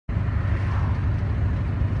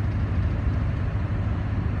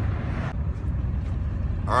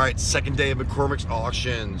All right, second day of McCormick's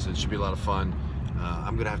auctions. It should be a lot of fun.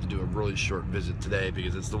 I'm gonna have to do a really short visit today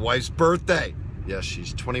because it's the wife's birthday. Yes,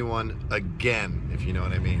 she's 21 again, if you know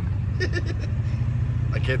what I mean.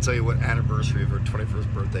 I can't tell you what anniversary of her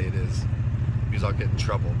 21st birthday it is because I'll get in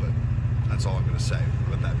trouble, but that's all I'm gonna say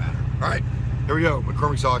about that matter. All right, here we go,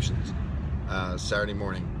 McCormick's auctions. Saturday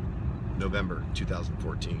morning, November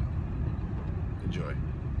 2014. Enjoy.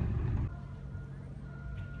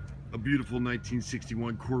 A beautiful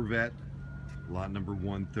 1961 Corvette, lot number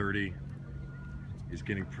 130, is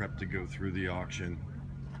getting prepped to go through the auction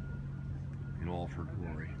in all of her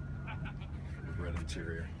glory. The red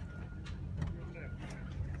interior.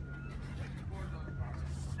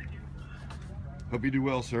 Hope you do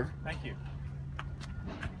well, sir. Thank you.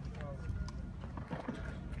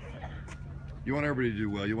 You want everybody to do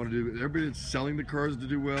well. You want to do everybody that's selling the cars to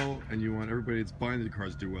do well, and you want everybody that's buying the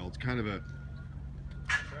cars to do well. It's kind of a,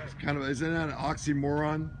 isn't that an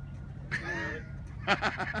oxymoron?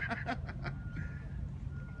 Not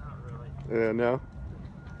really. Yeah, no?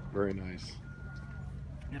 Very nice.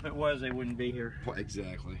 If it was, they wouldn't be here. Well,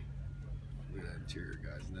 exactly. Look at that interior,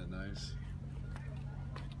 guys. Isn't that nice?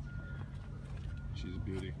 She's a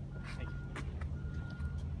beauty. Thank you.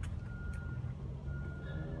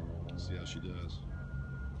 Let's see how she does.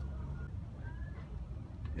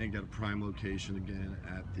 And got a prime location again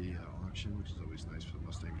at the auction, which is always nice for the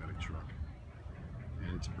MustangMedic truck.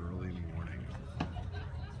 And it's early in the morning,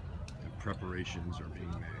 and preparations are being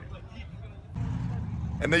made.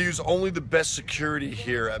 And they use only the best security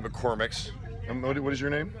here at McCormick's. What is your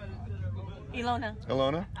name? Ilona.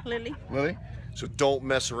 Ilona? Lily. Lily? So don't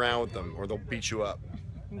mess around with them or they'll beat you up.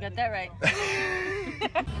 You got that right.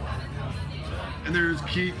 And there's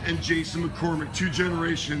Keith and Jason McCormick, two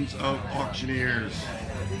generations of auctioneers.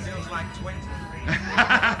 Feels like 20.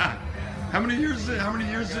 How many years is it? How many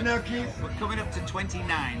years is it now, Keith? We're coming up to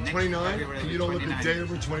 29. 29? And you don't look a day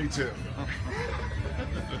over 22.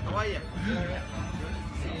 How are you?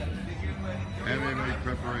 MMA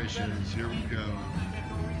preparations, here we go.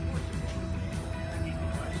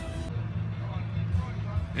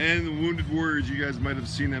 And the Wounded Warriors, you guys might have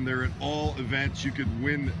seen them. They're at all events. You could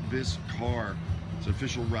win this car. It's an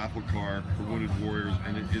official raffle car for Wounded Warriors,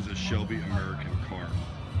 and it is a Shelby American car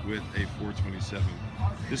with a 427.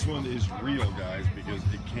 This one is real, guys, because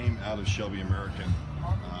it came out of Shelby American.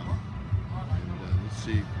 Let's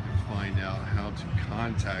see if we can find out how to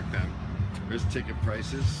contact them. There's ticket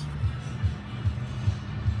prices.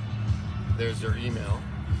 There's their email.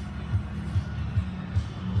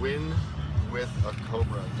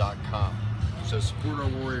 winwithacobra.com. So support our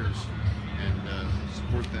warriors and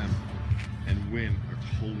support them and win a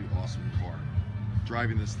totally awesome car.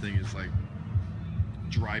 Driving this thing is like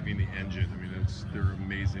driving the engine. I mean, they're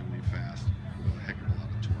amazingly fast with a heck of a lot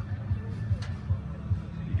of torque.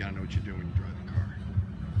 You gotta know what you're doing when you drive the car.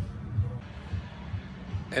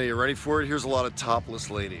 And you ready for it? Here's a lot of topless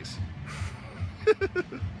ladies.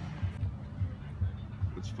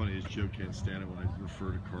 What's funny is Joe can't stand it when I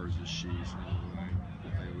refer to cars as she's.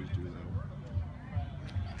 I always do that.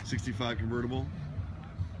 65 convertible,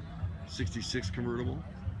 66 convertible,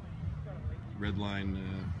 red line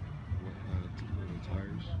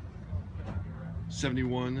tires,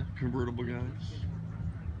 71 convertible, guys,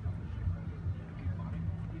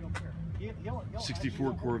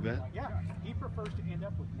 64 Corvette, yeah, he prefers to end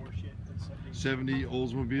up with more shit than 70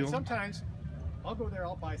 Oldsmobile. And sometimes I'll go there,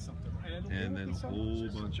 I'll buy something, and then a whole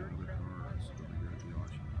bunch of other cars at the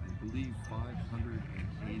auction. I believe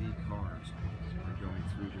 580 cars are going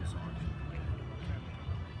through this auction.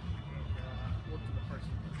 Look to the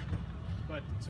person. But